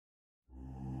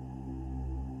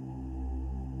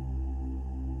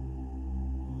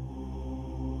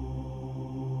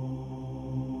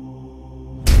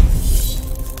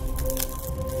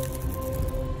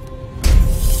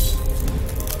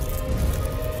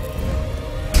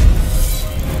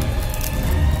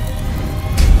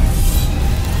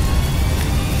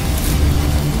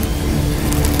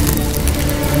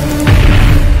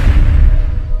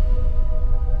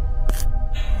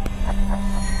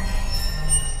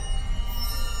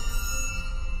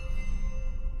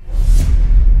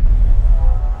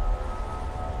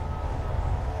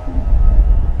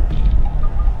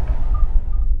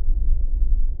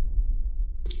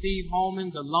Steve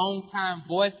Holman, the longtime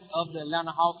voice of the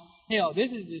Atlanta Hawks. Hell,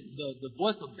 this is the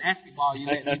voice of basketball. You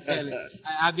let me tell it.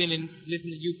 I've been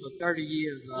listening to you for 30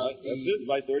 years. That's it,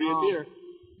 my 30th year.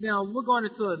 Now, we're going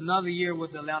into another year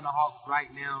with the Atlanta Hawks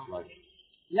right now. Right.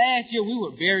 Last year, we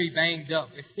were very banged up,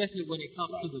 especially when it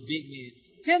comes to the big men.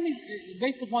 Tell me,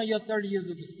 based upon your 30 years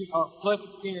of plus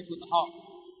experience with the Hawks,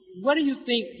 what do you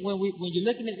think when you're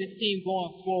looking at this team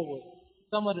going forward,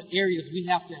 some of the areas we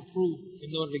have to improve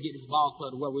in order to get this ball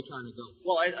club to where we're trying to go?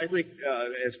 Well, I think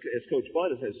as Coach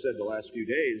Bud has said the last few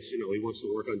days, he wants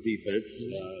to work on defense.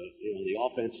 The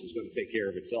offense is going to take care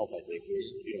of itself. I think.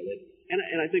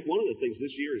 And I think one of the things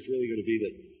this year is really going to be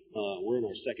that we're in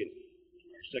our second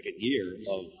year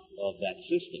of that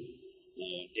system,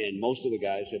 and most of the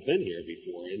guys have been here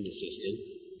before in the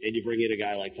system. And you bring in a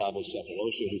guy like Thabo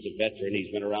Sefolosha, who's a veteran.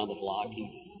 He's been around the block.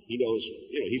 He knows,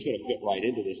 he's going to fit right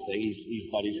into this thing. He's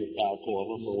buddies with Kyle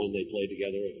Korver for when they played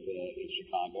together in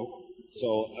Chicago.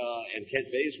 So, and Kent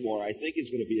Bazemore, I think, is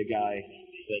going to be a guy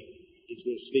that is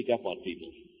going to speak up on people.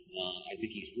 I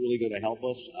think he's really going to help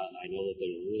us. I know that they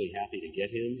were really happy to get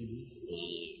him.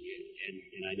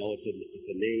 And I know it's a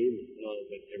name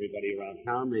that everybody around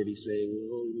town may be saying,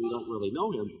 well, we don't really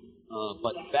know him.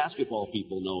 But basketball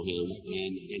people know him,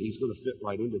 and he's going to fit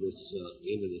right into this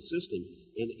system.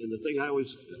 And the thing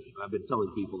I've been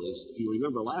telling people is, if you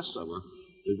remember last summer,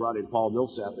 we brought in Paul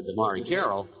Millsap and Damari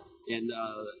Carroll, and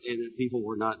people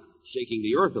were not shaking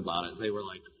the earth about it. They were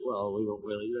like, well, we don't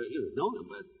really know him,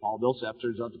 but Paul Millsap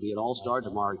turns out to be an all-star.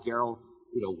 Damari Carroll,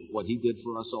 what he did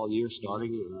for us all year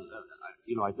starting,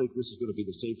 I think this is going to be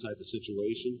the same type of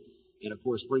situation. And of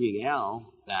course, bringing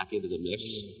Al back into the mix.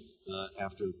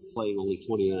 After playing only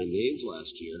 29 games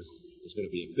last year, is going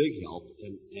to be a big help.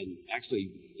 And actually,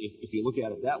 if you look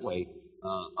at it that way,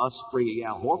 us bringing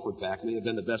Al Horford back may have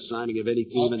been the best signing of any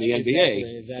team in the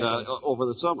NBA over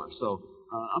the summer. So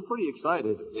I'm pretty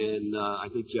excited, and I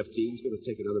think Jeff Teague's going to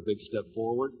take another big step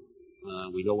forward.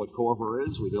 We know what Korver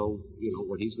is. We know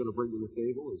what he's going to bring to the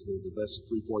table. He's the best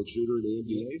three-point shooter in the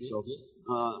NBA. So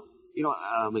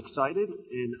I'm excited,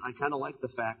 and I kind of like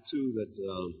the fact too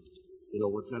that.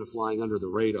 We're kind of flying under the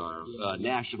radar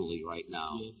nationally right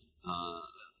now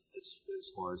as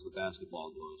far as the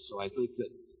basketball goes. So I think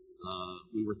that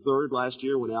we were third last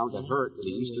year when Al got hurt in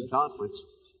the Eastern Conference,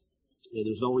 and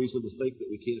there's no reason to think that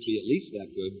we can't be at least that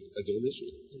good again this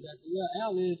year. Exactly. Well,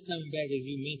 Al is coming back, as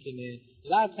you mentioned, and a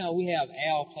lot of times we have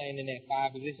Al playing in that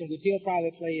 5 position, which he'll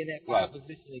probably play in that 5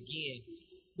 position again.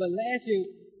 But last year,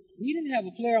 we didn't have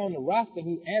a player on the roster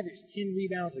who averaged 10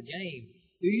 rebounds a game.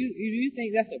 Do you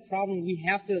think that's a problem we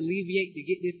have to alleviate to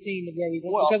get this team to where we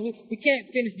want? Because we can't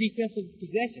finish defensive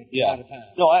possessions a lot of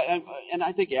times. No, and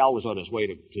I think Al was on his way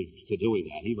to doing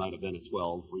that. He might have been a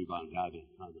 12 rebound guy by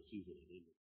the time the season